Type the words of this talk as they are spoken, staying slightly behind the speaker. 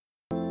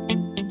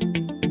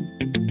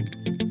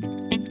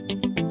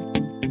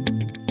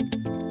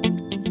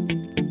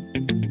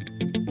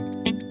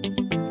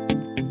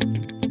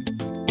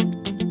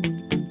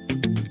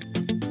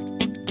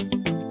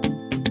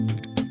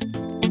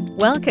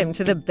Welcome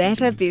to the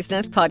Better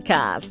Business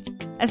Podcast,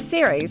 a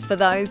series for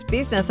those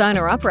business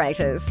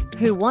owner-operators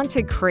who want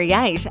to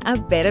create a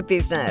better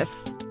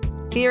business.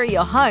 Here are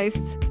your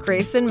hosts,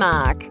 Chris and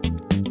Mark.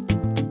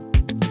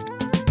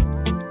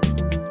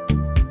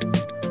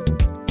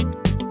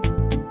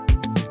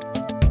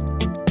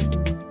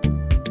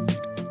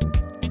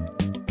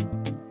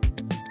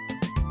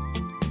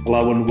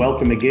 Hello and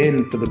welcome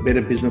again for the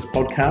Better Business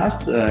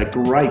Podcast.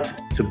 Great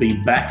to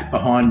be back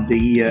behind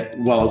the,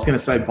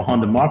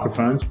 behind the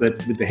microphones,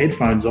 but with the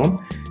headphones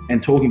on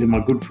and talking to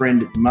my good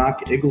friend,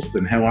 Mark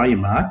Eggleston. How are you,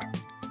 Mark?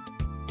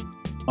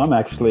 I'm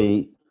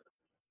actually,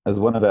 as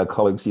one of our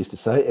colleagues used to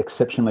say,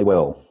 exceptionally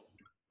well.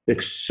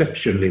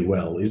 Exceptionally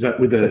well. Is that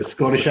with a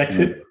Scottish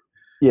accent?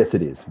 Yes,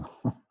 it is.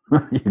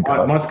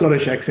 My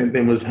Scottish accent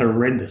then was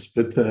horrendous,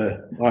 but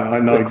I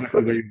know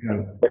exactly where you're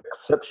going.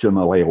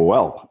 Exceptionally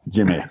well,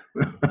 Jimmy.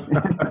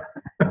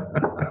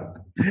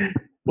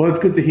 Well, it's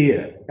good to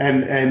hear,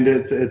 and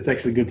it's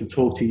actually good to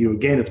talk to you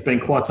again. It's been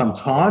quite some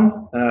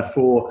time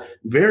for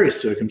various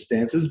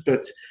circumstances,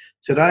 but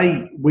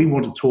today we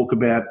want to talk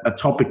about a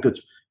topic that's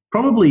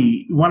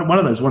probably one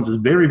of those ones that's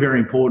very, very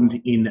important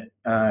in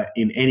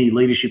any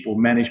leadership or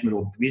management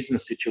or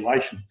business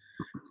situation,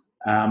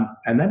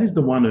 and that is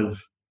the one of,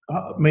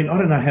 I mean, I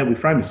don't know how we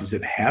frame this. Is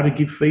it how to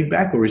give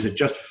feedback, or is it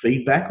just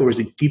feedback, or is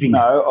it giving?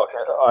 No,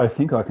 I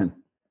think I can.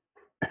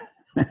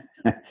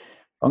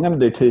 I'm going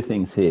to do two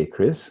things here,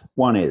 Chris.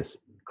 One is,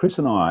 Chris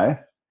and I,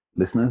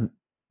 listeners,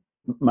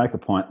 make a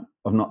point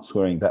of not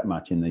swearing that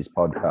much in these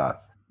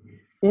podcasts.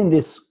 In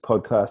this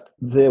podcast,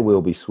 there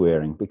will be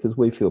swearing because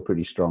we feel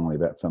pretty strongly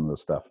about some of the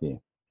stuff here.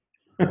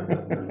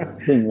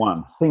 Thing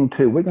one. Thing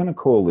two, we're going to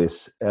call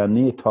this our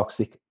near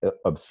toxic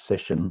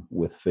obsession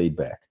with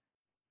feedback.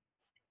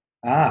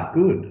 Ah,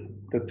 good.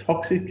 The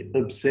toxic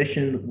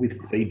obsession with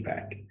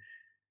feedback.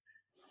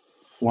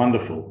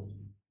 Wonderful.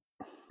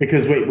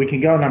 Because we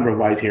can go a number of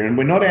ways here, and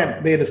we're not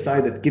out there to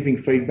say that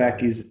giving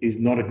feedback is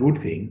not a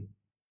good thing.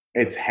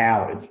 It's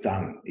how it's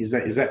done. Is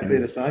that fair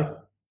to say?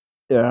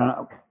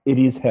 Yeah, it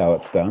is how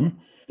it's done.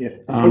 Yeah.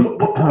 So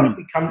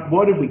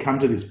why did we come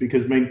to this?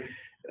 Because I mean,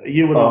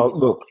 you and I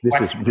look, this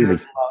is really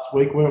last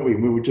week, weren't we?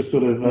 We were just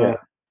sort of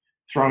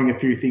throwing a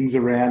few things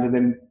around,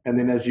 and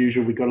then as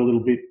usual, we got a little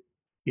bit,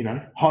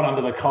 hot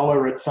under the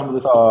collar at some of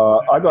the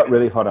stuff. I got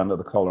really hot under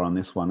the collar on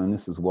this one, and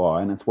this is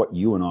why, and it's what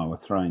you and I were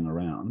throwing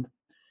around.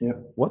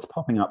 Yep. What's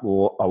popping up a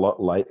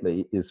lot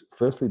lately is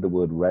firstly the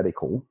word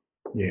radical.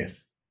 Yes.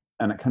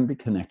 And it can be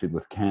connected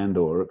with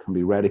candor. It can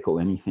be radical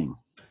anything.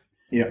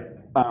 Yeah.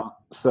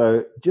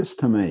 So just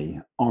to me,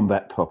 on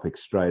that topic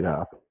straight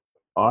up,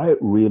 I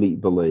really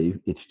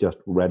believe it's just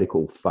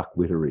radical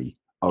fuckwittery.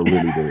 I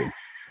really do.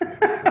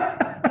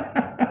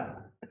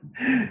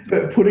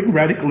 But putting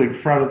radical in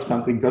front of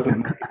something doesn't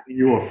make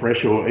you or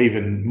fresh or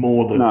even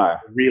more than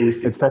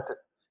realistic. In fact,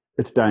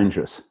 it's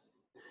dangerous.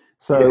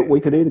 So we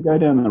could either go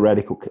down the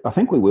radical, I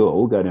think we will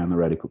all go down the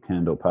radical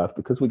candor path,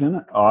 because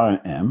I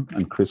am,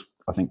 and Chris,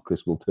 I think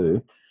Chris will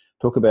too,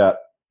 talk about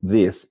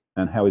this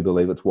and how we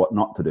believe it's what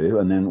not to do,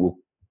 and then we'll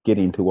get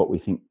into what we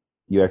think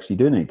you actually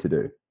do need to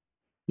do.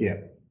 Yeah.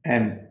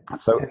 I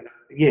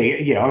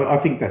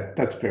think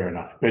that's fair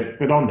enough.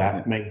 But on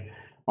that, I mean,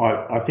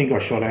 I think I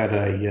shot out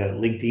a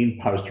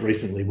LinkedIn post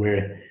recently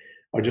where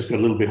I just got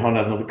a little bit hot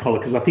under the collar,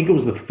 because I think it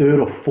was the third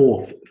or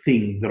fourth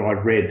thing that I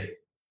read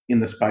in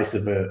the space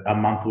of a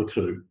month or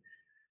two,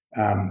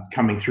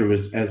 coming through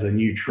as a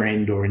new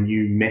trend or a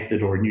new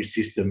method or a new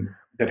system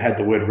that had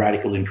the word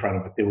radical in front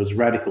of it. There was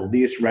radical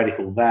this,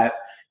 radical that.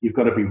 You've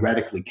got to be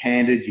radically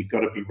candid. You've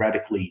got to be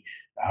radically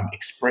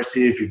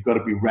expressive. You've got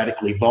to be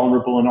radically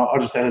vulnerable. And I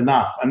just had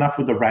enough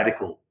with the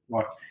radical,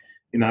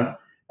 And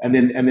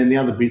then the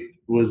other bit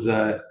was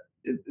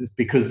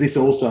because this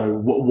also,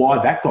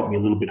 why that got me a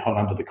little bit hot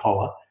under the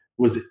collar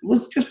was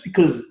just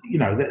because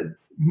that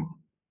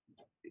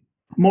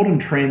modern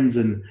trends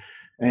and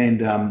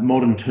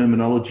modern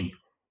terminology,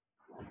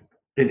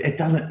 it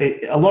doesn't.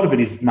 A lot of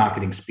it is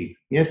marketing spin.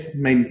 Yes, I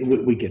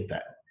mean we get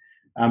that,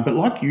 but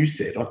like you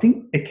said, I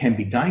think it can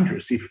be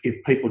dangerous if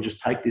people just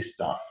take this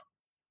stuff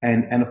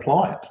and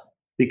apply it,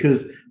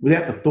 because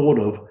without the thought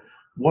of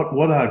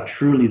what are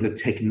truly the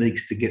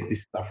techniques to get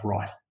this stuff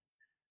right,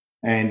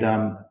 and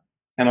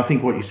I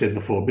think what you said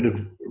before, a bit of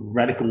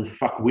radical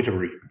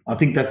fuckwittery. I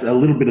think that's a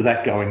little bit of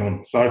that going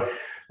on. So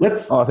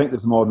I think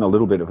there's more than a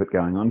little bit of it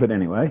going on, but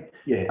anyway.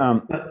 Yeah.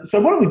 So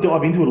why don't we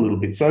dive into it a little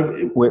bit?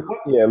 So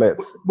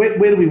let's. Where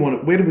do we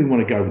want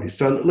to go with this?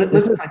 So let's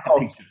paint a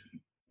picture.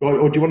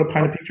 Or do you want to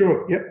paint a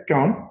picture? Yep, go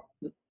on.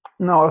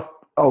 No,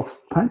 I'll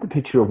paint the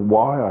picture of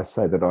why I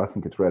say that I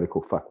think it's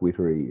radical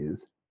fuckwittery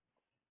is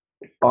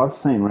I've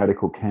seen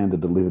radical candor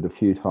delivered a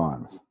few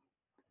times.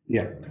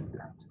 Yeah.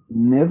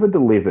 Never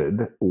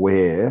delivered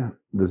where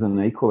there's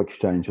an equal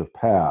exchange of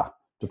power.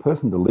 The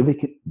person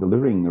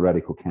delivering the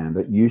radical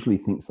candor usually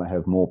thinks they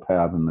have more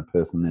power than the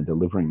person they're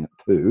delivering it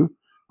to.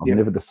 I've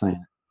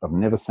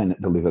never seen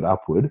it delivered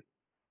upward.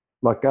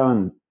 Like, go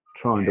and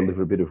try and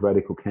deliver a bit of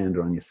radical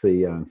candor on your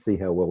CEO and see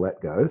how well that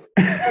goes.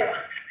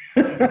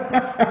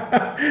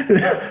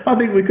 I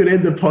think we could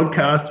end the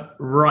podcast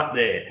right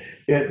there.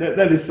 Yeah,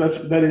 that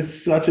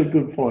is such a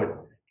good point.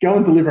 Go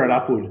and deliver it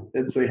upward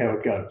and see how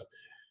it goes.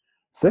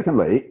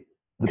 Secondly,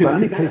 because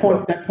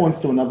that points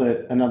to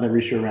another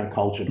issue around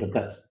culture, but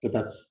that's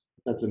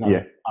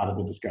another part of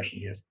the discussion.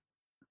 Yes.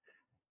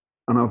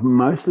 And I've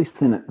mostly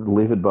seen it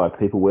delivered by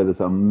people where there's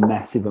a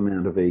massive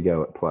amount of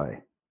ego at play.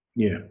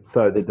 Yeah.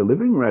 So they're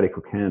delivering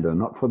radical candor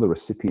not for the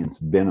recipient's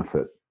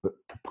benefit, but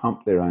to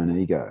pump their own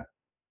ego.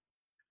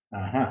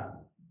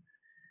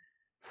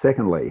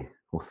 Secondly,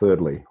 or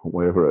thirdly, or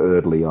wherever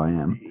early I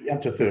am.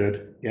 Up to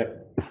third.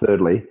 Yep.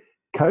 Thirdly,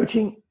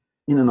 coaching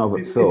in and of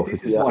itself.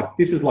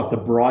 This is like the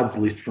bride's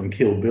list from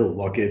Kill Bill.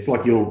 Like it's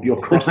like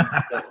you're crossing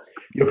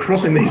you're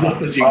crossing these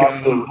off as you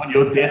go on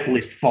your death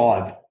list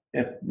 5.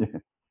 Yep. Yeah.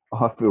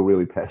 I feel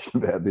really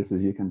passionate about this,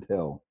 as you can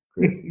tell,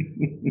 Chris.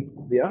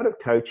 The art of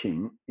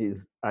coaching is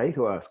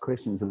to ask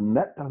questions, and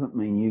that doesn't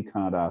mean you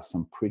can't ask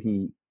some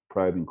pretty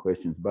probing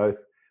questions.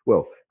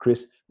 Well,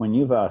 Chris, when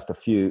you've asked a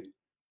few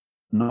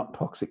not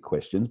toxic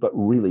questions, but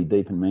really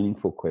deep and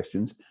meaningful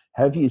questions,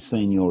 have you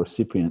seen your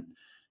recipient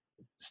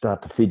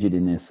start to fidget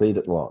in their seat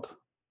a lot?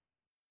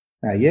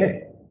 Yeah.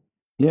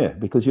 Yeah,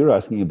 because you're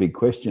asking a big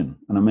question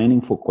and a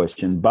meaningful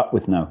question, but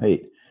with no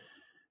heat.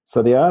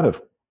 So the art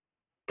of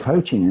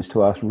coaching is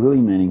to ask really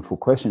meaningful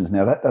questions.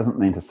 Now, that doesn't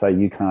mean to say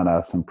you can't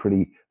ask some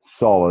pretty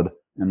solid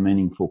and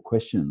meaningful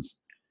questions.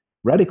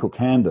 Radical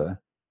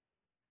candor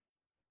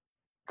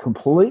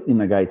completely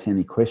negates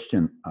any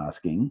question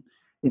asking.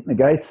 It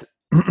negates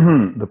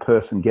the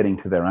person getting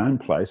to their own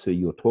place who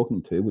you're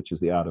talking to, which is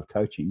the art of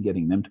coaching,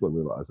 getting them to a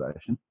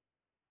realization.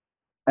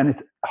 And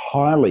it's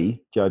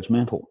highly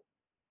judgmental.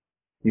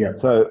 Yeah.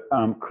 So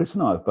Chris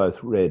and I have both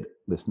read,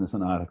 listeners,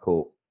 an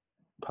article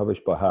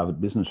published by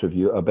Harvard Business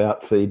Review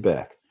about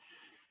feedback.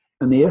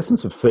 And the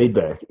essence of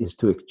feedback is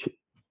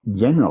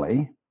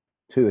generally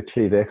to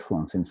achieve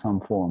excellence in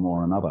some form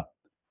or another.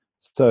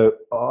 So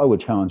I would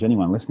challenge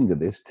anyone listening to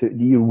this do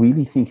you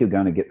really think you're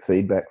going to get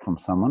feedback from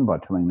someone by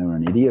telling them they're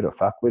an idiot or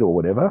fuckwit or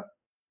whatever?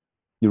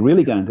 You're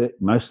really going to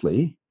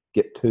mostly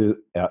get 2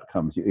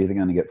 outcomes. You're either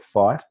going to get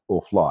fight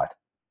or flight.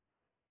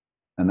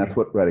 And that's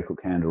what radical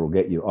candor will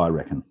get you, I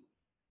reckon.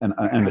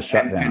 And a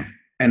shutdown.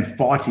 And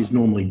fight is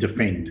normally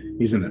defend,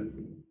 isn't it?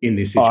 In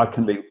this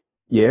situation.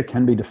 It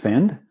can be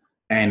defend.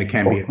 And it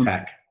can be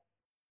attack.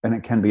 And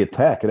it can be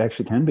attack. It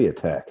actually can be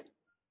attack.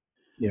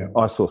 Yeah.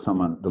 I saw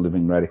someone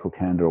delivering radical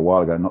candor a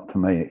while ago, not to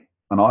me,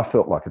 and I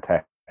felt like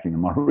attacking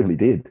them. I really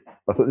did.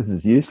 I thought, this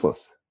is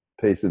useless.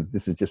 This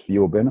is just for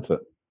your benefit.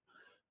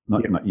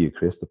 Not you,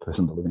 Chris, the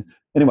person delivering.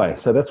 Anyway,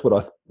 so that's what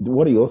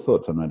are your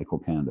thoughts on radical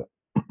candor?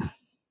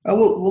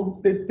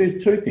 Well,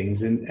 there's 2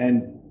 things,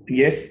 and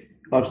yes,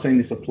 I've seen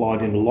this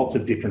applied in lots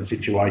of different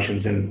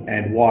situations,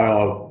 and why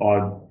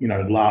I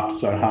laughed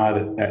so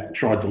hard at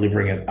tried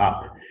delivering it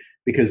up,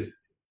 because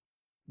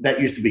that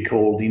used to be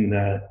called in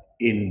the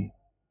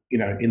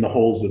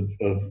halls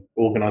of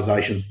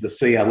organisations the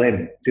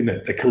CLM, didn't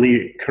it? The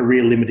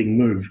career limiting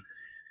move.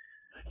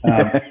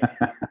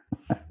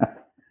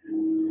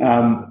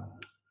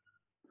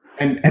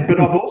 But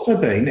I've also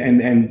been,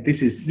 and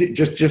this is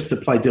just to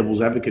play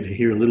devil's advocate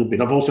here a little bit,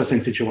 I've also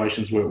seen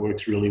situations where it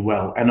works really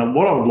well. And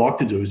what I would like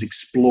to do is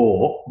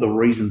explore the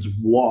reasons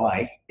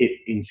why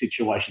in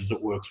situations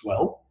it works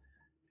well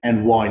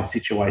and why in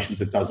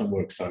situations it doesn't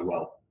work so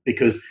well.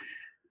 Because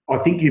I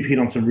think you've hit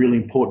on some really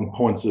important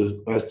points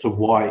as to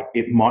why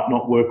it might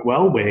not work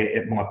well, where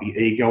it might be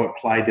ego at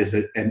play. There's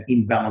an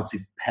imbalance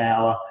in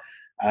power.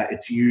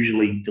 It's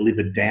usually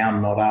delivered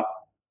down, not up.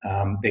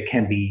 There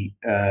can be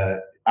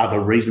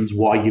other reasons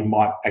why you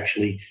might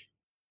actually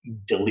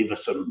deliver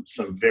some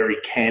very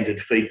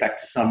candid feedback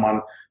to someone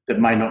that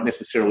may not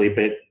necessarily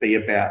be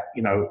about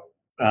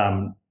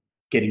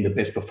getting the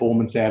best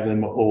performance out of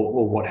them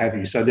or what have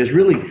you. So there's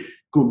really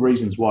good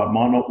reasons why it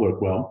might not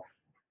work well.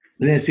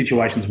 And there's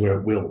situations where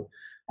it will.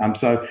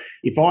 So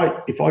if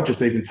I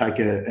just even take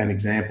an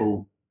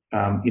example,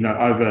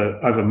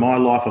 over my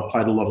life, I've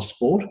played a lot of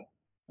sport,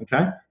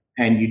 okay,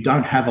 and you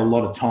don't have a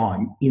lot of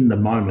time in the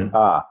moment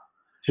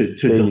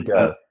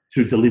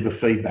to deliver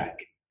feedback.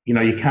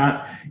 You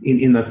can't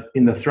in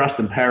the thrust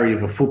and parry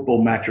of a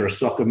football match or a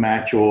soccer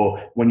match,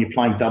 or when you're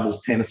playing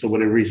doubles tennis or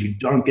whatever it is, you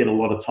don't get a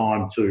lot of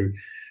time to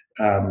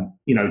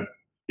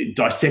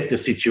dissect a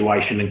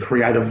situation and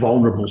create a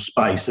vulnerable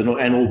space and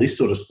all this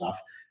sort of stuff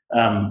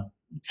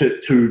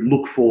to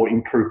look for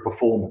improved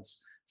performance.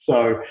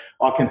 So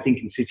I can think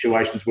in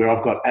situations where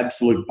I've got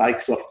absolute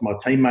bakes off my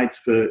teammates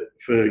for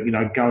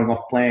going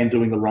off plan,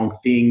 doing the wrong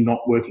thing,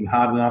 not working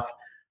hard enough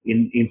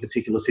in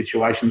particular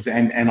situations,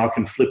 and I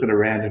can flip it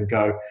around and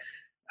go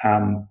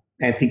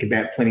and think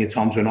about plenty of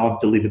times when I've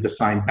delivered the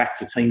same back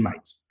to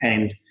teammates.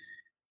 And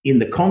in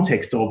the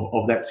context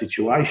of that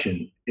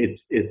situation,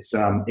 it's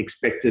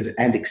expected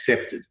and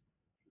accepted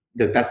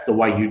that that's the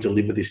way you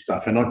deliver this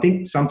stuff. And I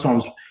think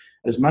sometimes,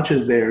 as much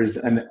as there is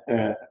an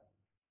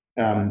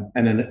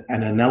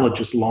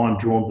analogous line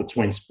drawn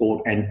between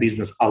sport and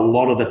business, a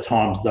lot of the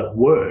times that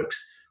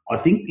works, I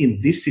think in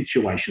this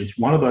situation, it's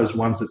one of those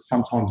ones that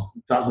sometimes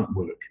doesn't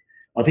work.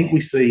 I think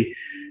we see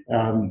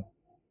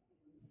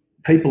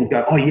people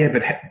go, oh yeah,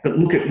 but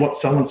look at what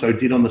so and so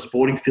did on the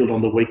sporting field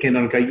on the weekend,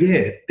 and I go,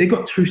 yeah, they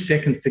got 2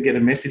 seconds to get a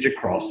message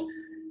across,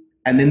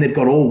 and then they've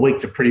got all week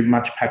to pretty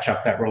much patch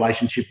up that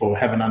relationship or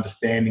have an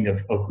understanding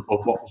of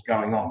what was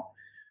going on.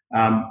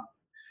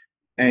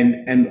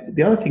 And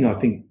the other thing I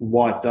think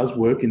why it does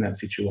work in that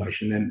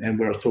situation, and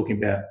where I was talking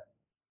about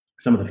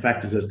some of the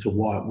factors as to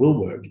why it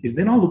will work, is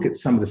then I look at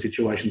some of the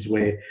situations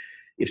where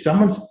if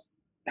someone's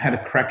had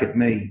a crack at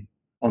me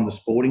on the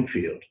sporting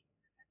field,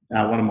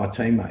 one of my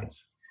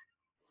teammates,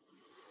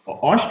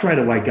 I straight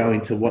away go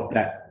into what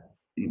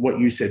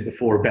you said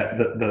before about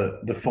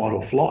the fight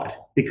or flight,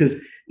 because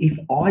if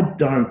I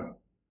don't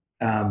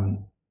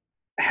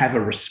have a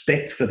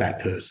respect for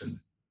that person,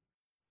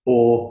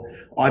 or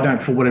I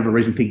don't, for whatever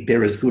reason, think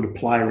they're as good a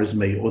player as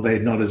me, or they're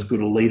not as good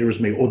a leader as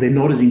me, or they're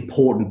not as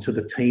important to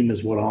the team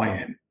as what I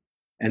am.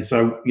 And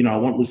so, I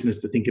want listeners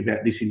to think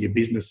about this in your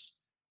business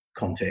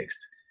context.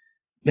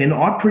 Then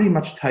I pretty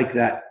much take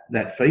that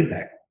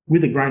feedback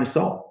with a grain of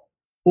salt,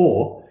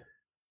 or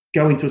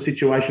go into a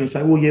situation and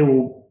say, well,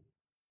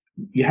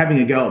 you're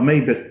having a go at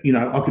me, but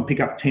I could pick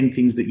up 10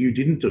 things that you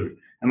didn't do.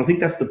 And I think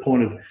that's the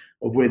point of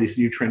where this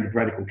new trend of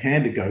radical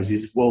candor goes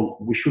is, well,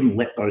 we shouldn't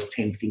let those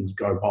 10 things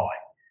go by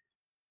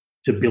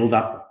to build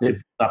up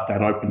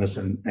that openness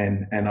and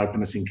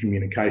openness in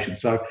communication.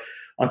 So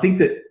I think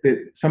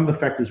that some of the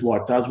factors why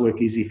it does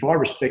work is if I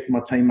respect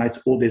my teammates,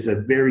 or there's a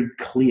very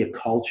clear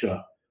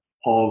culture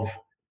of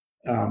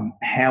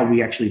how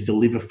we actually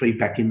deliver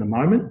feedback in the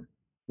moment,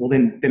 well,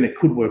 then it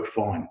could work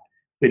fine.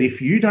 But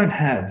if you don't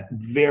have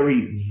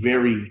very,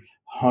 very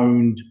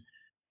honed,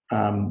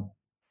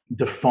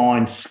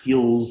 defined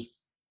skills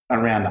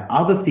around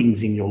other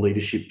things in your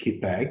leadership kit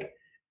bag,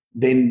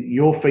 then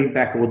your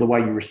feedback or the way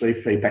you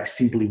receive feedback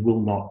simply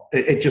will not,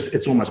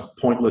 it's almost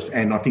pointless.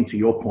 And I think, to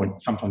your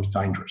point, sometimes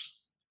dangerous.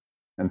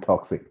 And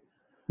toxic.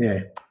 Yeah.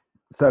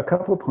 So a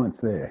couple of points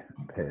there,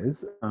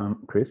 Pez.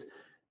 Chris,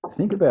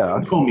 think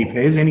about... Call me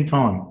Pez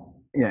anytime.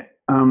 Yeah.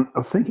 I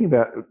was thinking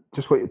about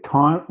just when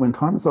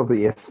time is of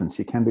the essence,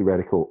 you can be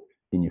radical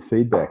in your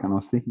feedback. And I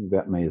was thinking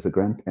about me as a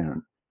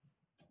grandparent.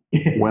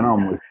 When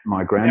I'm with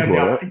my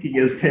granddaughter... I'm thinking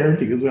as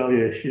parenting as well,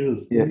 yeah, she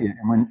was. Yeah.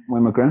 And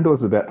when my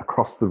granddaughter's about to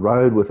cross the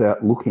road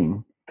without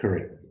looking...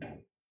 Correct.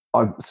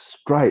 I'm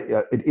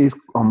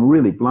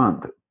really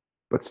blunt,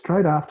 but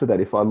straight after that,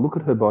 if I look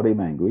at her body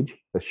language,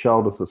 the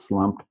shoulders are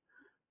slumped,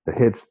 the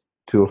head's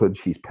tilted,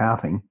 she's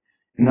pouting.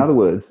 In other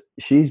words,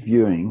 she's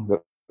viewing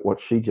that what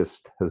she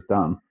just has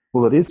done,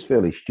 well, it is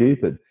fairly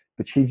stupid,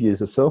 but she views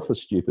herself as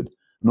stupid.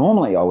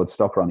 Normally, I would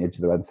stop her on the edge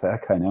of the road and say,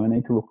 okay, now I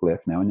need to look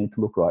left, now I need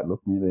to look right,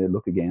 look near there,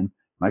 look again,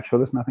 make sure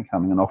there's nothing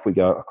coming, and off we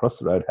go across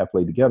the road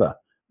happily together.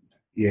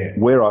 Yeah.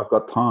 Where I've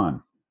got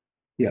time.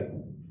 Yeah.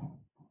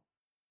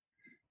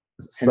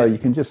 So you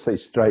can just see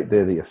straight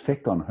there the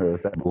effect on her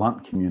of that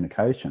blunt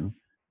communication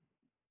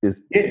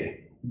is,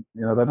 they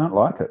don't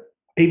like it.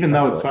 Even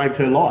though it saved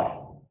her life.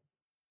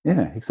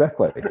 Yeah,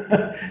 exactly.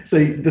 So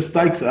the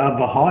stakes are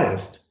the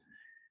highest.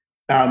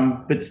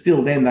 But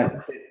still then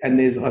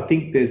I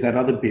think there's that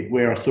other bit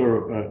where I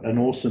saw an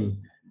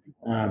awesome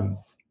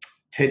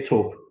TED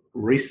Talk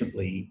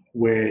recently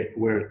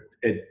where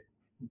it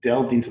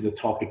delved into the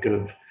topic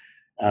of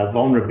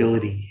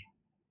vulnerability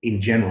in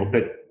general,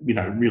 but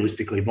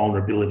realistically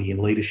vulnerability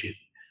in leadership.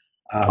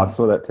 I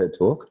saw that TED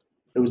Talk.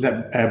 It was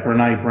that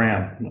Brene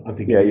Brown, I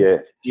think. Yeah.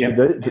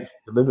 She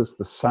delivers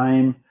the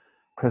same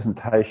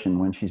presentation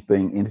when she's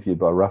being interviewed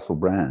by Russell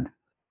Brand.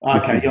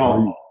 Okay,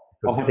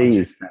 he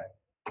is a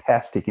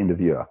fantastic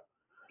interviewer.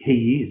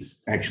 He is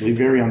actually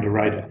very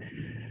underrated.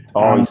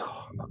 He's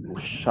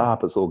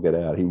sharp as all get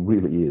out. He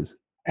really is.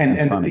 And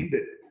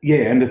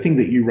the thing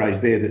that you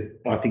raised there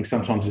that I think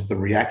sometimes is the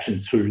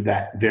reaction to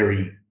that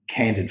very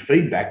candid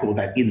feedback or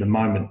that in the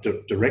moment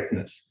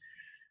directness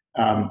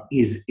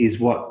is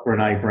what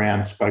Brene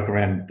Brown spoke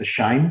around the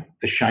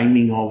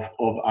shaming of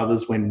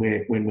others when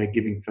we're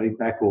giving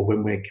feedback or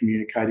when we're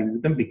communicating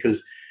with them,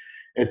 because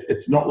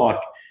it's not like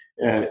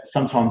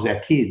sometimes our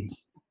kids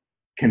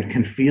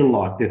can feel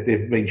like that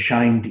they've been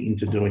shamed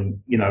into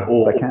doing,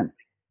 or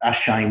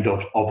ashamed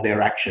of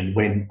their action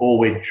when all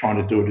we're trying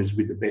to do it is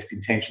with the best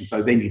intention.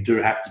 So then you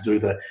do have to do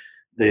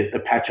the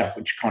patch up,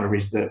 which kind of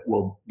is the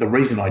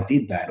reason I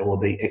did that, or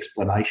the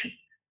explanation.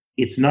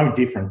 It's no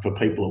different for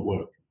people at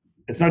work.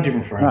 It's no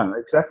different for anyone. No,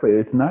 exactly.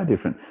 It's no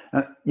different.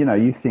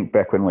 You think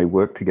back when we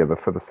worked together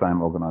for the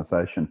same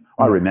organisation.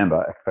 I remember,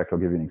 in fact, I'll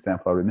give you an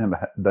example. I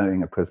remember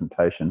doing a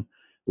presentation.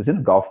 It was in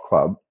a golf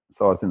club,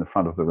 so I was in the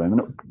front of the room,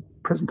 and the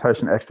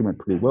presentation actually went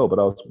pretty well, but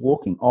I was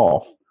walking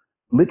off.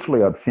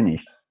 Literally, I'd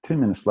finished. 2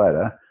 minutes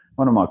later,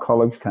 one of my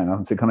colleagues came up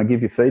and said, "Can I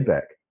give you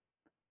feedback?"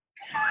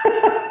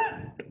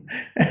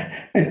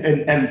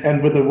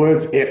 and with the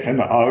words F and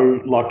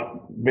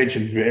O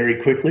mentioned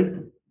very quickly.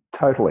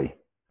 Totally.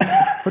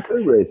 For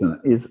two reasons.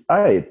 Is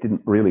A, it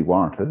didn't really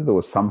warrant it. There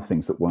were some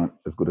things that weren't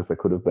as good as they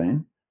could have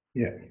been.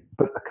 Yeah.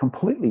 But a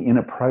completely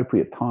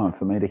inappropriate time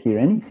for me to hear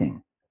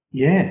anything.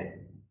 Yeah.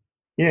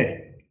 Yeah.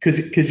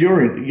 because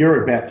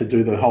you're about to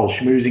do the whole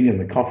schmoozing and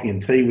the coffee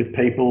and tea with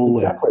people.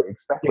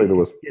 Exactly. There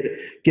was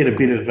Get a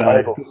bit of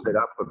tables set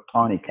up with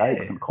tiny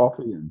cakes and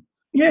coffee and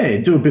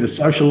do a bit of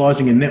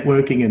socialising and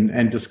networking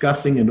and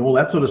discussing and all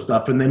that sort of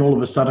stuff. And then all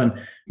of a sudden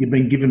you've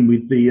been given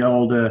with the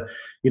old,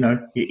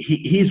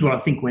 here's what I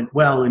think went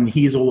well, and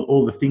here's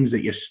all the things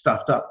that you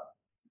stuffed up.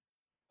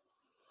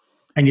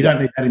 And you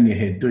don't need that in your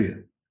head, do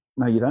you?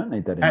 No, you don't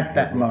need that in at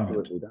that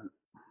moment. You don't.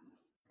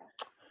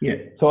 Yeah.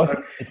 So I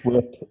think it's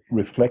worth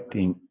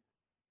reflecting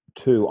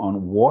too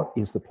on what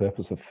is the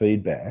purpose of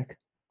feedback,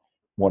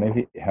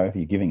 however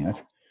you're giving it.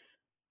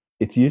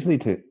 It's usually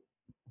to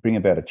bring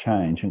about a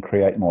change and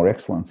create more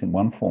excellence in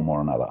one form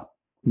or another.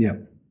 Yeah.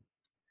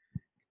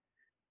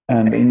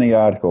 And in the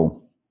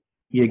article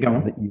go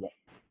on.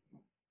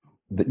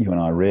 that you and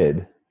I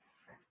read,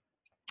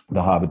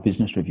 the Harvard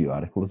Business Review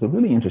article, there's a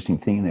really interesting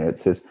thing in there. It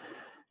says,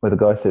 where the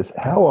guy says,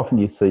 how often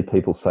do you see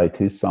people say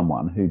to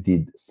someone who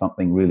did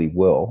something really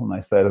well, and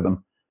they say to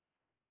them,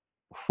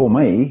 for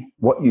me,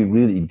 what you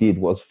really did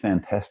was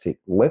fantastic.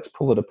 Let's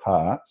pull it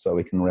apart so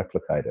we can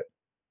replicate it.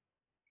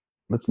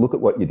 Let's look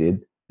at what you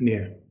did.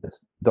 Yeah. Let's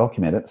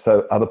document it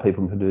so other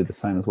people can do the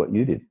same as what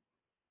you did.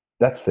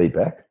 That's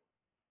feedback.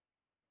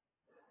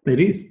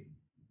 It is.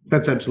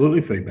 That's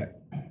absolutely feedback.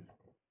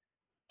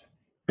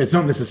 It's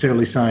not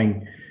necessarily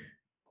saying,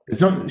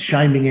 it's not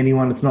shaming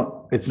anyone. It's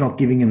not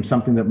giving them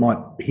something that might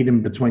hit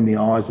them between the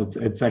eyes.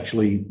 It's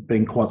actually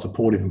being quite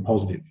supportive and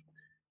positive.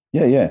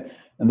 Yeah.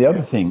 And the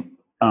other thing,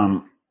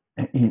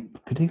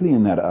 particularly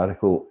in that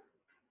article,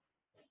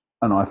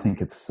 and I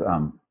think it's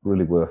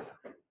really worth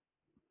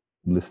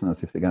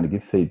listeners, if they're going to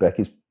give feedback,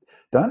 is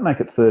don't make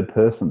it third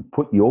person.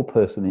 Put you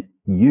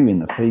in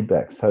the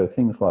feedback. So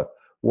things like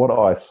what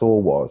I saw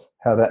was,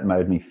 how that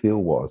made me feel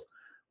was,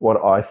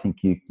 what I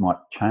think you might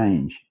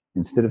change.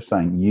 Instead of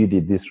saying you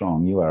did this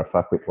wrong, you are a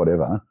fuckwit,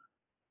 whatever,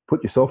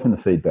 put yourself in the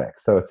feedback.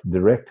 So it's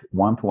direct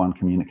one-to-one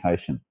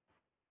communication.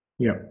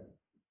 Yeah.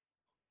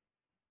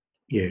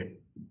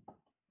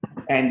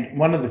 And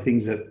one of the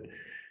things that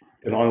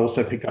I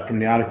also picked up from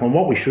the article, and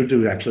what we should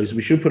do actually is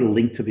we should put a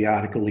link to the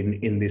article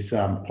in this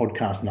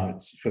podcast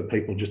notes for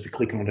people just to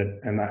click on it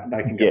and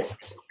they can go. Yes.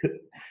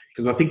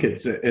 Because I think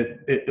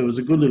it was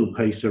a good little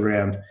piece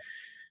around.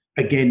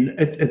 Again,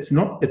 it's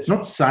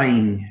not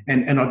saying,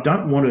 and I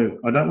don't want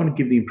to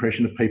give the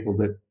impression of people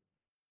that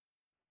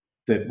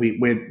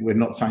we're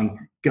not saying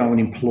go and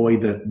employ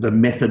the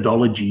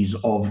methodologies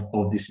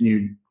of this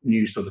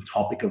new sort of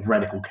topic of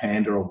radical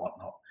candor or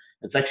whatnot.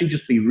 It's actually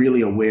just be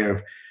really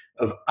aware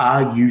of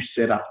are you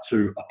set up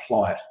to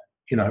apply it?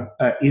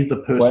 Is the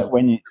person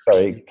when you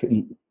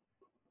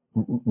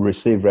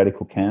receive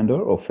radical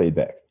candor or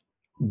feedback?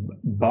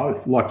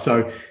 Both. Like,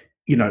 so,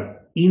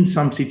 in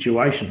some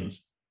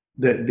situations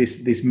that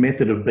this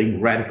method of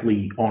being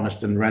radically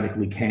honest and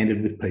radically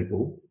candid with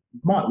people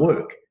might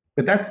work.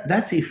 But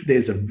that's if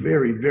there's a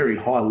very, very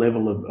high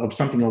level of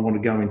something I want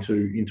to go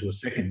into a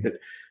second, but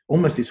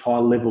almost this high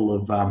level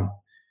of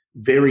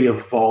very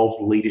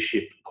evolved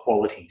leadership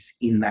qualities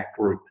in that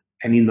group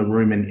and in the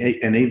room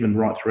and even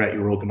right throughout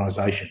your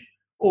organization.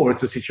 Or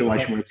it's a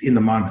situation where it's in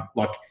the moment,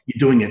 like you're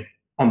doing it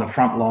on the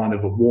front line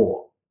of a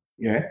war.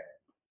 Yeah.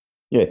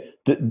 Yeah.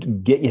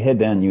 Get your head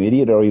down, you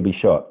idiot, or you'll be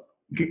shot.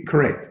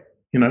 Correct.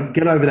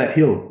 Get over that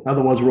hill.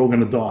 Otherwise, we're all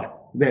going to die.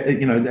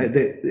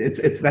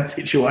 It's that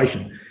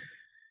situation.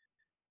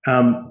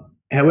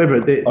 However,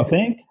 I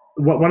think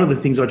one of the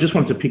things I just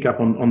wanted to pick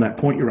up on that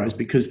point you raised,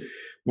 because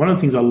one of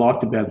the things I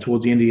liked about it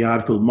towards the end of the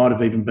article, it might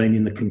have even been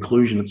in the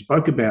conclusion, it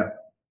spoke about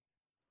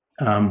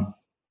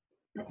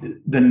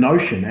the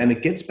notion, and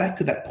it gets back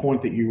to that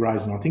point that you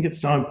raised, and I think it's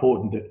so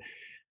important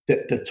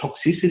that the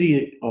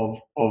toxicity of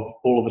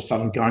all of a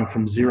sudden going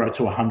from 0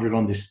 to 100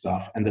 on this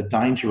stuff and the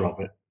danger of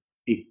it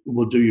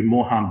will do you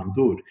more harm than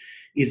good,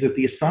 is that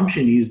the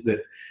assumption is that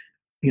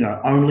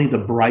only the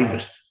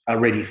bravest are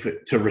ready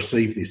to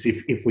receive this.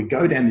 If we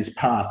go down this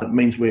path, that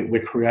means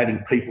we're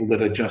creating people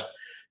that are just,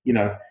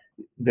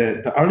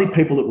 the only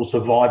people that will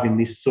survive in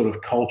this sort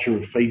of culture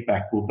of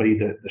feedback will be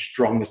the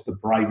strongest, the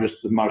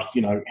bravest, the most,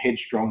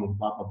 headstrong and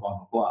blah, blah,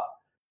 blah, blah,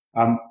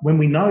 blah. When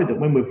we know that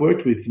when we've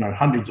worked with,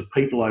 hundreds of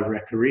people over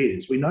our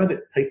careers, we know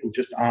that people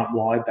just aren't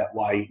wired that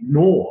way,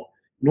 nor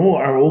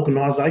are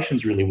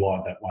organisations really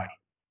wired that way.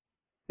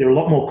 They're a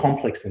lot more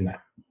complex than that.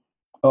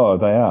 Oh,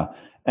 they are.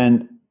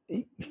 And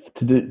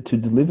to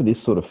deliver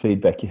this sort of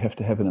feedback, you have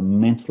to have an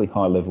immensely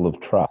high level of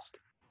trust.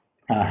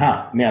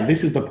 Now,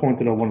 this is the point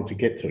that I wanted to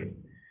get to.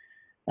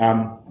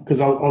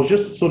 Because I was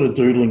just sort of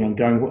doodling and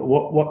going,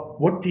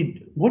 what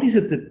is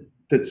it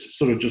that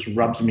sort of just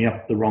rubs me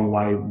up the wrong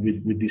way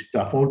with this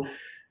stuff,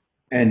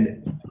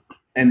 and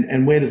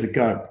where does it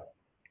go?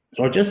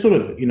 So I just sort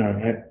of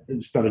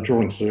started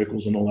drawing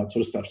circles and all that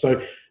sort of stuff.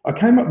 So I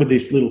came up with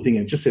this little thing,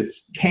 and it just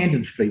says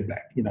candid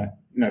feedback.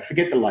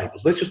 Forget the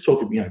labels. Let's just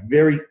talk.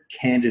 Very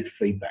candid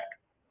feedback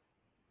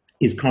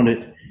is kind of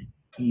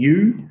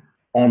you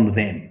on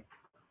them.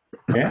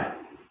 Yeah.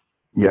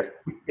 Yeah.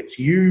 It's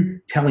you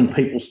telling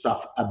people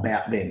stuff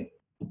about them.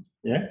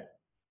 Yeah.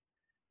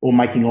 Or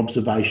making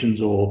observations,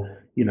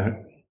 or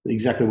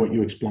exactly what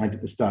you explained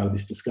at the start of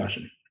this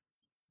discussion.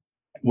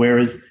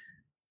 Whereas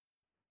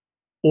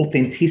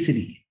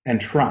authenticity and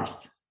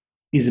trust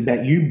is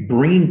about you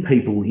bringing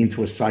people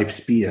into a safe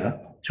sphere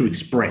to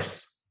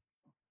express.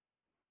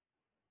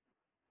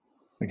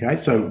 Okay,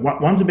 so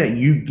one's about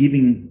you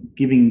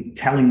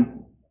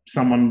telling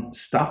someone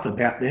stuff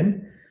about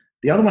them.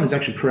 The other one is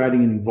actually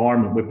creating an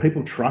environment where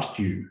people trust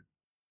you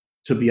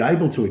to be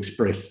able to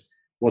express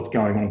what's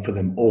going on for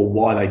them, or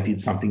why they did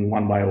something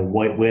one way, or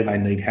where they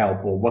need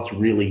help, or what's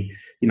really,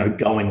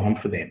 going on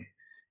for them.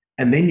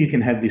 And then you can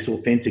have this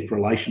authentic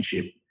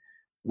relationship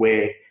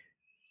where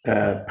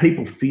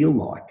people feel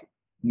like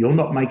you're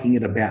not making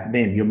it about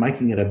them, you're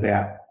making it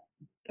about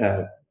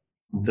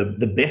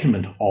the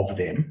betterment of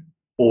them,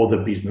 or the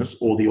business,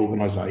 or the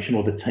organisation,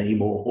 or the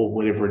team, or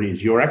whatever it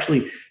is. You're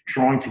actually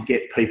trying to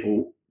get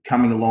people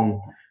coming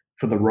along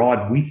for the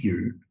ride with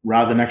you,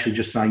 rather than actually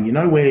just saying,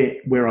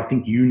 where I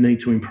think you need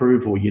to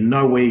improve, or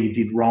where you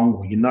did wrong,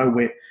 or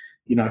where,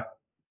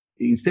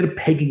 instead of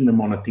pegging them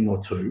on a thing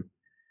or two,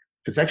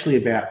 it's actually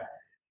about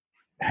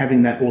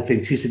having that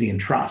authenticity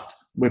and trust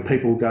where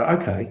people go,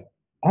 okay,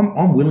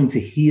 I'm willing to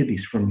hear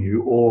this from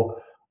you,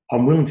 or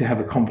I'm willing to have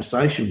a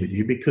conversation with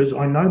you because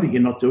I know that you're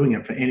not doing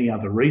it for any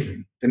other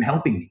reason than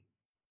helping me.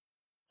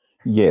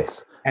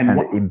 Yes. And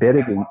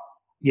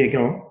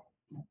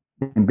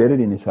embedded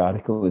in this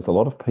article is a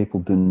lot of people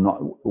do not,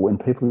 when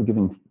people are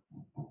giving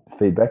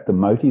feedback, the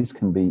motives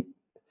can be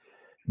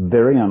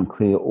very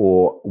unclear,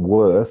 or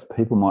worse,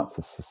 people might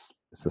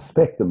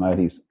suspect the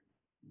motives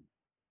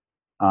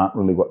aren't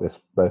really what they're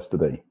supposed to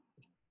be.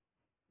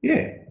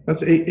 Yeah,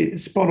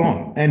 it's spot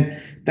on.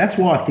 And that's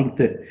why I think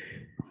that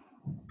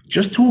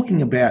just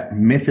talking about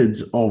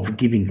methods of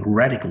giving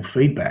radical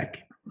feedback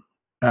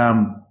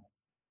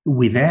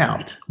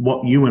without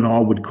what you and I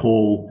would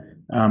call,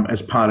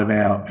 as part of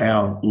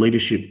our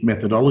leadership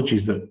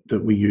methodologies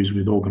that we use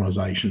with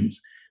organisations,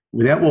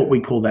 without what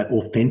we call that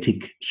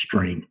authentic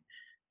stream.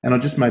 And I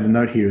just made a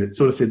note here. It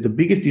sort of said the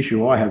biggest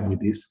issue I have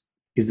with this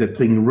is that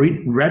being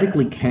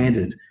radically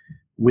candid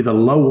with a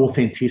low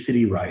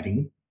authenticity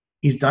rating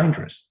is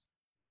dangerous.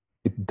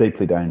 It's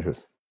deeply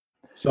dangerous.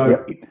 So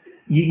yep.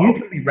 you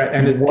can be,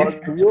 and it gets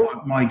back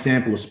to my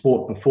example of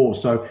sport before.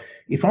 So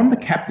if I'm the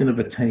captain of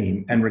a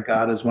team and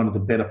regarded as one of the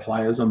better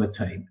players on the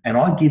team, and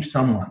I give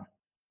someone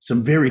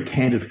some very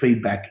candid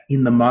feedback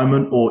in the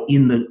moment, or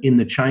in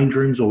the change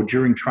rooms, or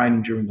during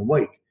training during the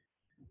week,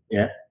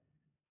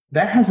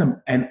 that has and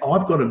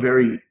I've got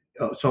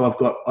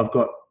I've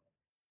got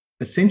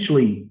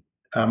essentially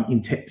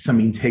some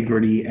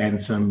integrity and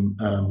some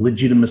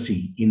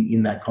legitimacy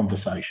in that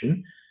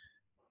conversation,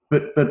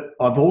 but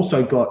I've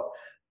also got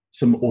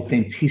some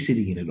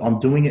authenticity in it. I'm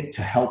doing it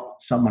to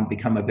help someone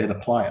become a better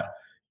player.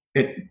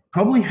 It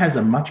probably has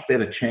a much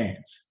better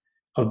chance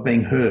of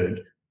being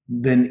heard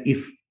than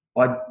if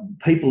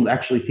people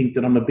actually think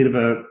that I'm a bit of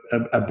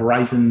a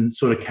brazen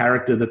sort of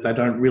character that they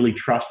don't really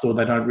trust, or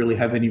they don't really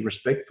have any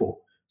respect for.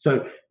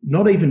 So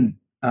not even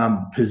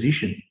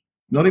position,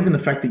 not even the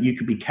fact that you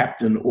could be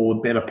captain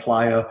or better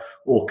player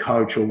or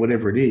coach or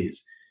whatever it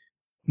is,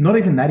 not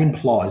even that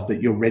implies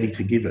that you're ready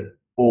to give it,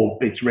 or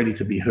it's ready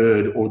to be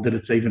heard, or that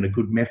it's even a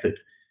good method.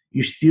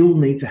 You still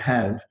need to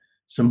have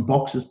some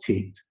boxes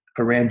ticked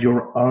around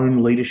your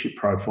own leadership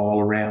profile,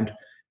 around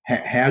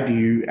how do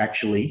you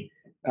actually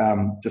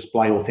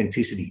display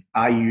authenticity.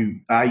 Are you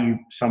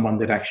someone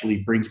that actually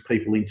brings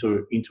people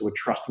into a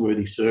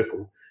trustworthy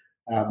circle?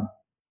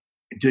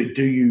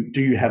 Do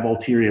you have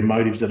ulterior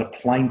motives that are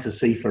plain to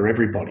see for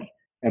everybody,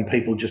 and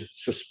people just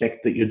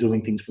suspect that you're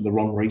doing things for the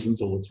wrong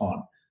reasons all the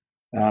time?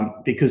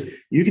 Because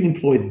you can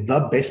employ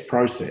the best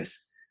process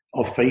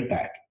of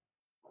feedback,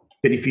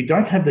 but if you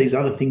don't have these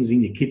other things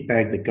in your kit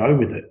bag that go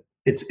with it,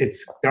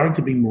 it's going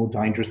to be more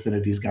dangerous than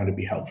it is going to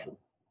be helpful.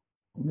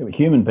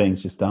 Human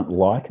beings just don't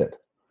like it.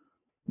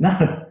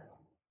 No.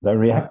 They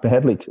react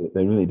badly to it.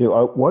 They really do.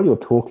 While you're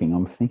talking,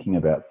 I'm thinking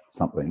about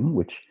something,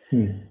 which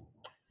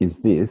is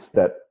this,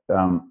 that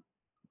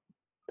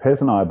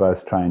Pez and I are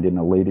both trained in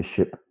a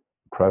leadership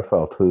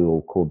profile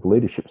tool called the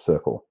Leadership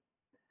Circle.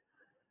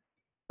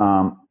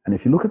 And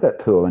if you look at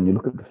that tool and you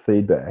look at the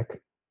feedback,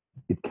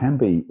 it can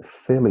be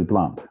fairly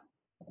blunt,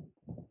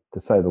 to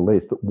say the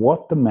least. But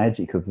what the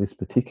magic of this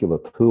particular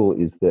tool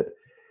is that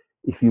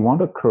if you want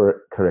to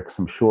correct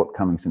some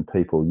shortcomings in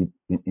people,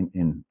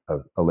 in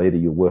a leader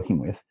you're working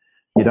with,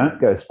 you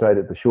don't go straight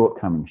at the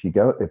shortcomings. You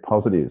go at their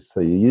positives. So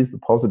you use the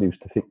positives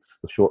to fix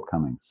the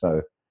shortcomings.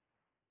 So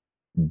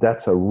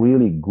that's a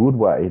really good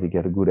way to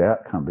get a good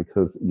outcome,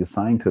 because you're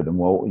saying to them,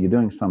 well, you're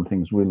doing some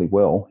things really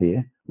well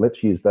here.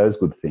 Let's use those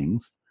good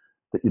things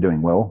that you're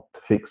doing well to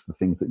fix the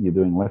things that you're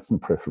doing less than,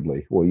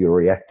 preferably, or your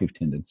reactive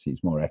tendencies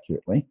more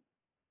accurately.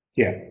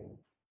 Yeah.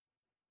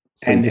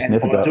 So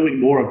and by doing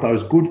more of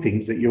those good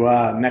things that you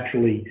are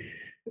naturally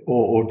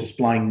or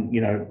displaying,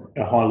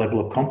 a high level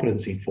of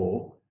competency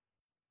for,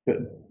 but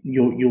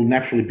you'll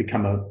naturally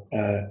become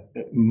a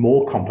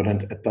more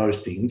competent at those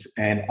things,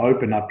 and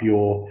open up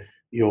your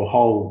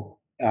whole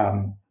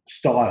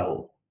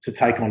style to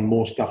take on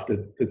more stuff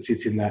that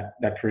sits in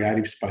that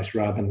creative space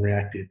rather than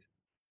reactive.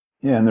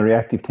 Yeah, and the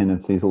reactive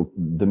tendencies will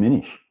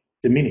diminish.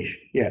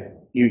 Yeah.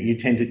 You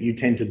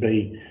tend to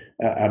be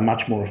a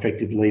much more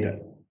effective leader.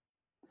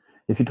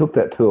 If you took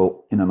that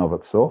tool in and of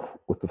itself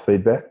with the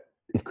feedback,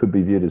 it could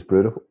be viewed as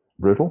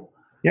brutal.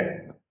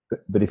 Yep.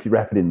 But if you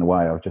wrap it in the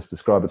way I've just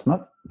described, it's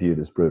not viewed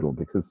as brutal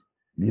because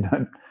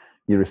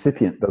your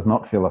recipient does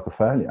not feel like a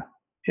failure.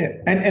 Yeah,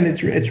 and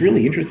it's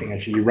really interesting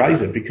actually you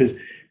raise it, because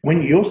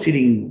when you're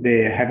sitting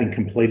there having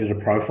completed a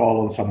profile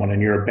on someone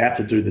and you're about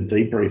to do the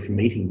debrief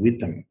meeting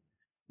with them,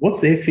 what's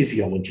their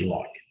physiology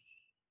like?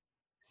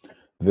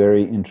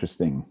 Very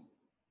interesting.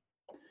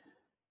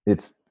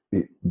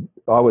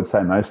 I would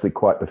say mostly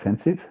quite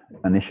defensive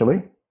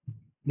initially.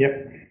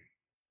 Yep.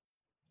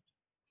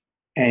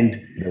 And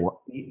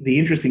the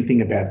interesting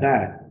thing about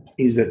that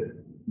is that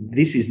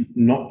this is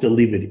not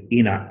delivered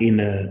in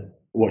a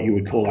what you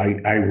would call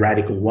a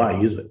radical way,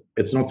 is it?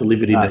 It's not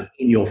delivered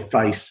in your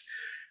face.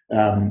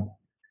 This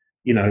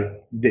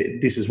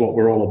is what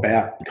we're all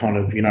about. Kind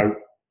of,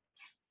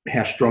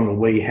 how strong are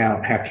we?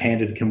 How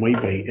candid can we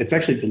be? It's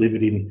actually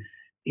delivered in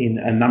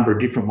a number of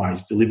different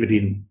ways. Delivered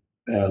in,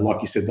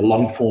 like you said, the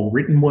long form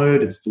written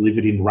word. It's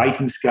delivered in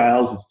rating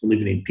scales. It's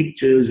delivered in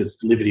pictures. It's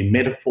delivered in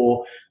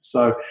metaphor.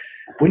 So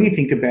when you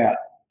think about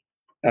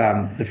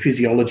the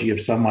physiology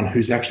of someone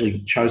who's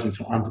actually chosen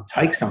to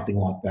undertake something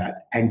like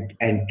that and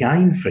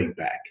gain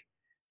feedback,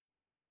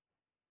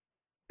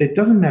 it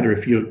doesn't matter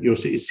if you're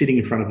sitting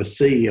in front of a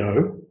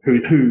CEO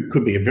who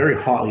could be a very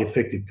highly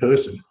effective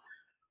person,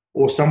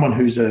 or someone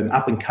who's an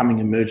up and coming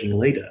emerging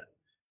leader.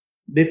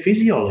 Their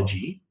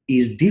physiology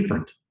is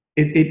different.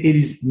 It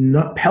is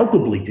not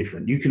palpably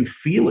different. You can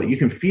feel it. You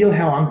can feel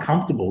how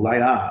uncomfortable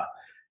they are.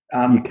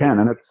 You can,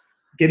 and it's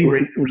getting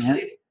ready to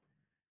receive.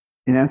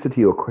 In answer to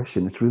your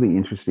question, it's really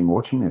interesting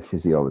watching their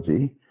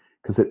physiology,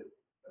 because it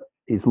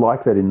is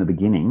like that in the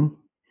beginning,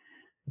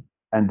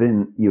 and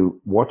then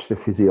you watch the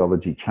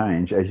physiology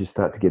change as you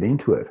start to get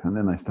into it, and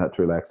then they start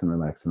to relax and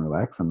relax and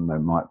relax, and they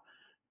might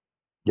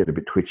get a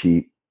bit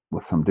twitchy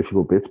with some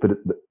difficult bits, but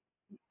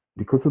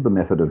because of the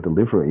method of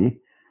delivery,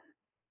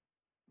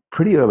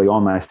 pretty early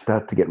on they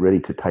start to get ready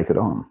to take it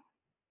on.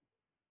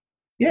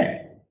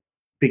 Yeah,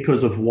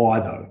 because of why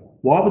though?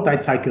 Why would they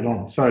take it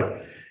on?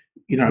 So,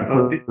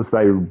 because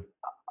they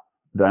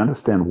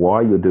understand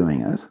why you're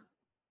doing it.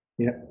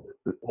 Yeah.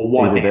 Or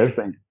why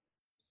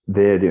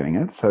they're doing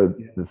it. So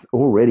there's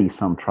already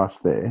some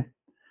trust there.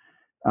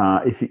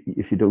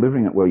 If you're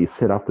delivering it well, you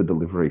set up the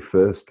delivery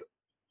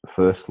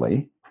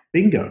firstly.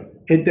 Bingo.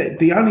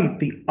 The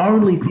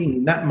only thing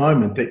in that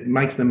moment that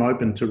makes them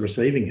open to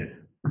receiving it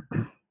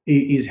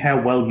is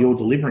how well you're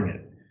delivering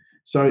it.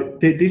 So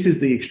this is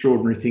the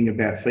extraordinary thing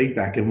about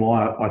feedback, and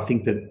why I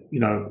think that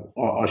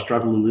I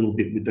struggle a little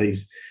bit with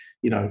these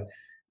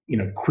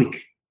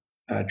quick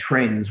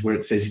trends where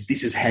it says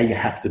this is how you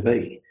have to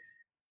be,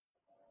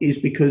 is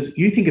because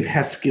you think of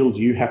how skilled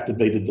you have to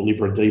be to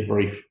deliver a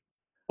debrief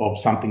of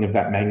something of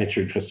that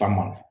magnitude for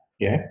someone.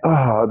 Yeah.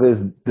 Oh,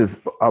 there's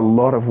a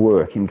lot of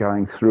work in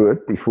going through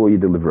it before you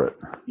deliver it.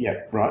 Yeah,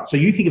 right. So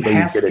you think of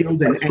how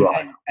skilled,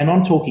 and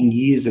I'm talking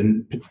years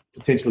and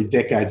potentially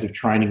decades of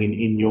training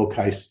in your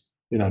case,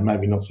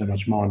 maybe not so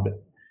much mine,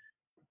 but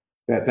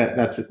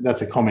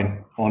that's a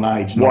comment on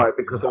age. Why?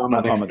 Because I'm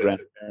a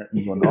grandparent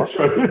and you're not. That's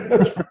right.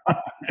 That's right.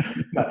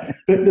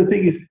 But the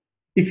thing is,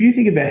 if you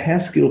think about how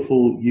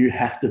skillful you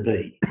have to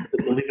be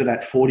to deliver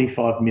that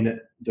 45-minute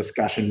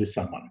discussion with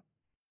someone,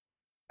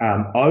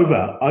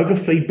 over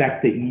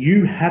feedback that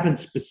you haven't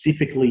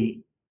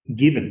specifically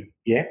given,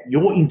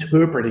 you're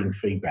interpreting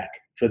feedback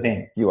for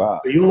them. You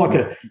are. So you're like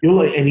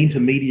an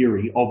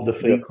intermediary of the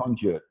feedback. You're a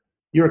conduit.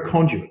 You're a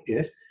conduit,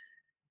 yes.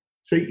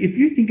 So if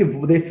you think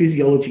of their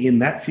physiology in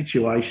that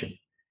situation,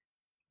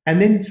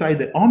 and then say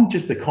that I'm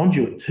just a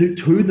conduit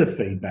to the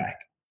feedback,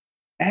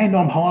 and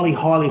I'm highly,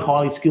 highly,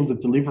 highly skilled at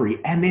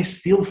delivery, and they're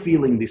still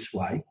feeling this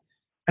way,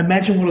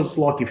 imagine what it's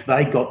like if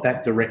they got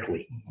that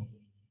directly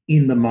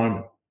in the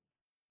moment.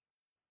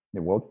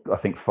 Yeah, well, I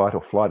think fight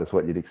or flight is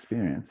what you'd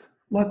experience.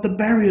 Like the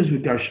barriers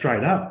would go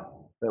straight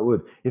up. That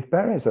would. If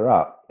barriers are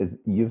up, as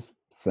you've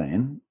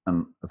seen,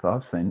 and as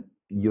I've seen,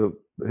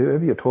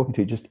 whoever you're talking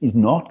to just is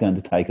not going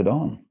to take it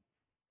on.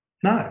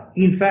 No,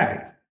 in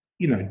fact,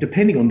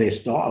 depending on their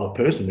style of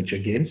person, which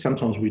again,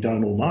 sometimes we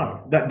don't all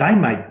know, that they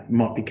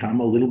might become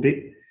a little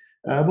bit,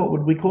 what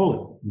would we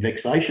call it?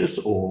 Vexatious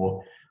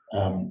or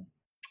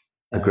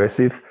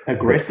aggressive,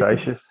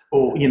 vexatious.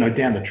 Or,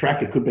 down the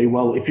track, it could be,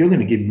 well, if you're going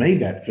to give me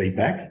that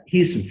feedback,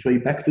 here's some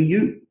feedback for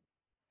you.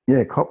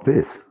 Yeah, cop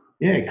this.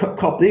 Yeah,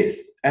 cop this.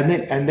 And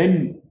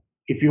then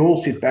if you all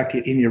sit back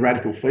in your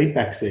radical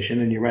feedback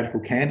session and your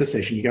radical candor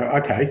session, you go,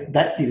 okay,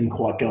 that didn't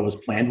quite go as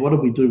planned. What do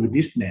we do with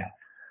this now?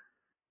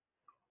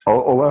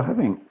 Although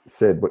having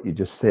said what you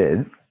just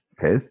said,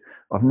 Pez,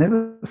 I've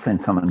never seen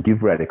someone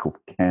give radical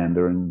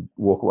candor and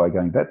walk away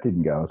going, that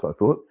didn't go as I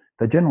thought.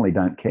 They generally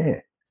don't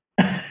care.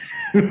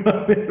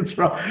 That's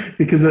right.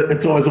 Because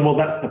it's always, well,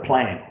 that's the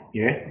plan.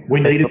 Yeah.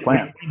 We needed to do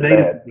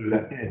that.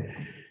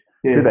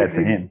 Yeah. Too bad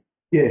for him.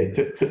 Yeah.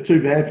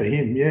 Too bad for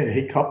him. Yeah.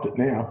 He copped it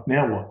now.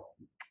 Now what?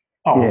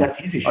 Oh, well, that's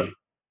his issue.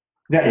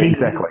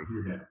 Exactly.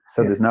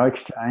 So Yeah. there's no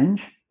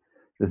exchange.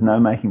 There's no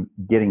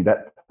getting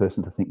that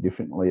person to think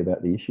differently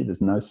about the issue.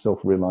 There's no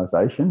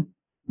self-realization.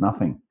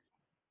 Nothing.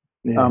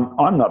 Yeah.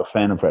 I'm not a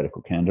fan of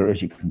radical candor,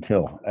 as you can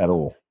tell, at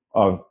all.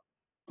 I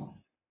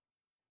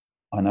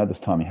know this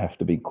time you have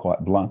to be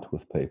quite blunt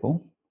with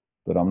people,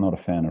 but I'm not a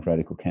fan of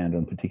radical candor,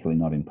 and particularly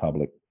not in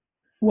public.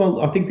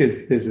 Well, I think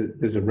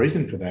there's a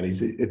reason for that.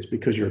 Is it's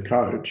because you're a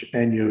coach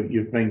and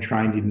you've been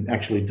trained in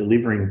actually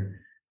delivering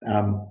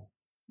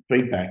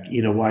feedback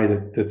in a way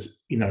that's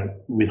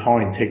with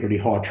high integrity,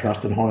 high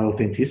trust, and high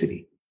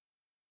authenticity,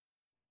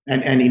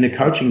 and in a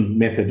coaching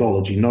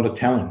methodology, not a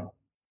telling.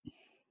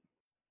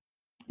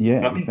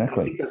 Yeah, I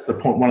exactly. think that's the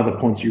point. One of the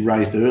points you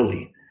raised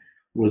early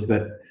was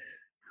that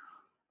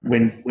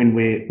when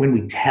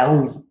we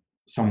tell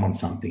someone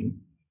something,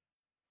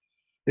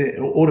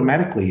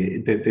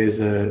 automatically there's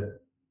a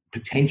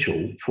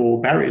potential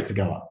for barriers to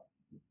go up.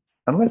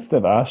 Unless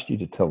they've asked you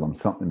to tell them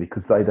something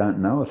because they don't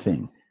know a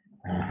thing.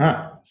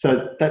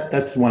 So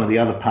that's one of the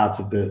other parts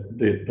of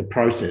the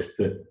process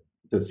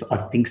that's I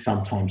think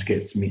sometimes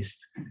gets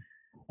missed.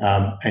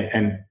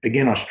 And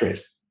again, I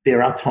stress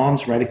there are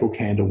times radical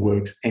candor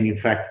works, and in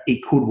fact,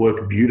 it could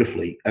work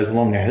beautifully as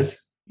long as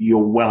you're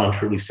well and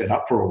truly set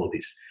up for all of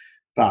this.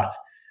 But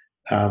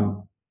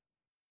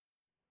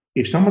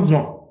if someone's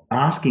not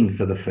asking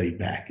for the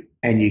feedback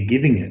and you're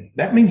giving it,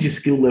 that means your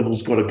skill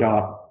level's got to go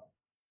up,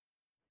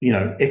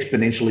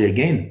 exponentially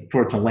again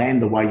for it to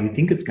land the way you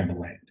think it's going to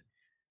land.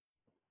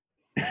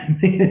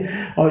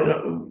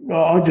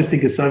 I just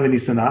think of so many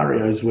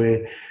scenarios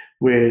where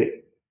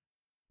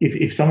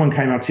if someone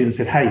came up to you and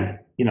said, "Hey,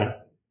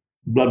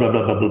 blah blah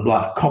blah blah blah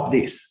blah, cop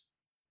this,"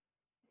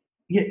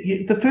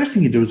 the first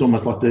thing you do is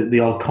almost like the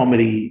old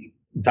comedy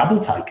double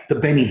take, the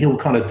Benny Hill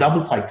kind of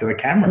double take to the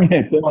camera.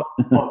 Like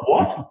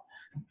what?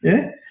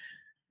 Yeah.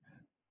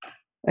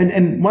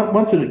 And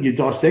once you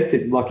dissect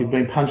it, like you've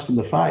been punched in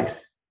the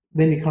face,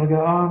 then you kind of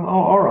go, oh,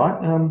 all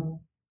right.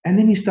 And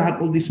then you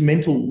start all this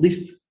mental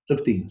list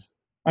of things.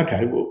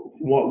 Okay, well,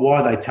 why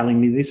are they telling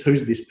me this?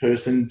 Who's this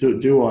person?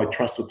 Do I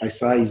trust what they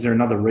say? Is there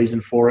another reason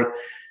for it?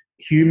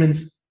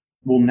 Humans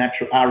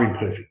are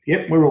imperfect.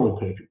 Yep, we're all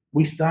imperfect.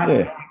 We start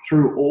going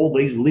through all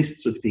these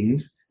lists of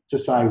things to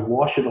say,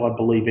 why should I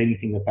believe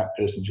anything that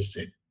person just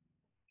said?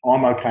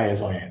 I'm okay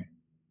as I am.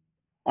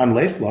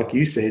 Unless, like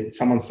you said,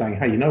 someone's saying,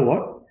 hey, you know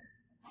what?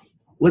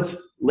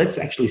 Let's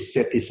actually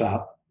set this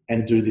up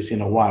and do this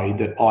in a way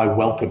that I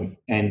welcome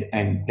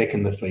and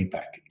beckon the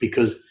feedback,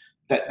 because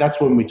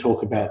that's when we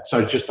talk about,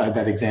 so just say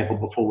that example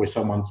before where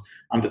someone's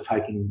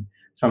undertaking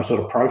some sort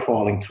of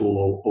profiling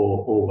tool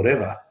or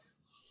whatever,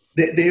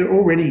 they're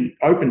already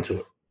open to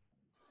it.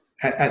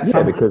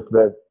 Because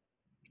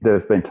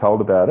they've been told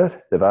about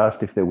it. They've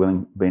asked if they're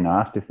willing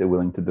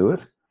to do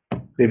it.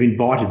 They've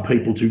invited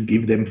people to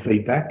give them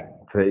feedback.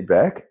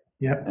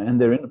 Yeah.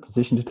 And they're in a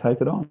position to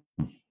take it on.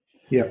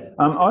 Yeah.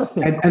 I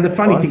think, and the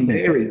funny thing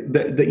there is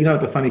that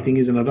the funny thing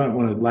is, and I don't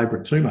want to labour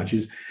it too much,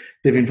 is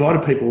they've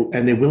invited people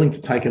and they're willing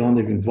to take it on.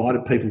 They've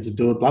invited people to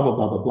do it, blah, blah,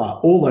 blah, blah, blah.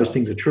 All those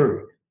things are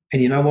true.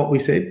 And you know what we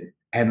said?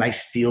 And they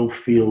still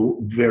feel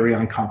very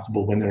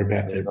uncomfortable when they're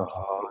about to.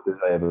 Oh, do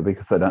they ever?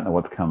 Because they don't know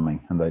what's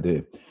coming, and they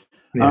do.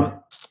 Yeah.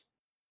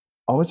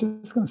 I was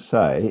just going to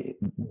say,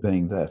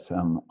 being that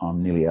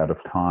I'm nearly out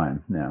of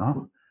time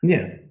now,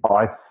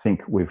 I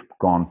think we've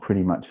gone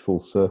pretty much full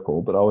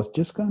circle, but I was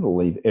just going to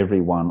leave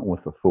everyone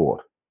with a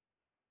thought.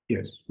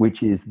 Yes.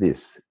 Which is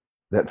this,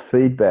 that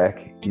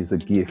feedback is a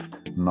gift,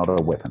 not a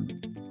weapon.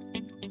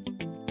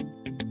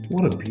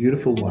 What a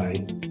beautiful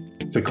way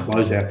to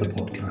close out the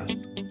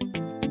podcast.